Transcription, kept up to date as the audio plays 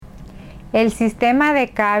El sistema de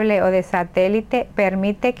cable o de satélite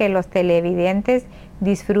permite que los televidentes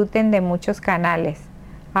disfruten de muchos canales.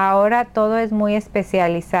 Ahora todo es muy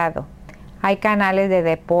especializado. Hay canales de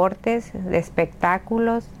deportes, de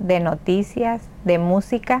espectáculos, de noticias, de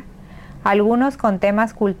música, algunos con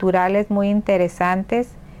temas culturales muy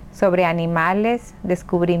interesantes sobre animales,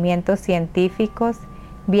 descubrimientos científicos,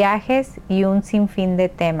 viajes y un sinfín de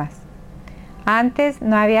temas. Antes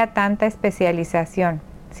no había tanta especialización,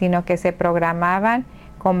 sino que se programaban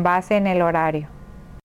con base en el horario.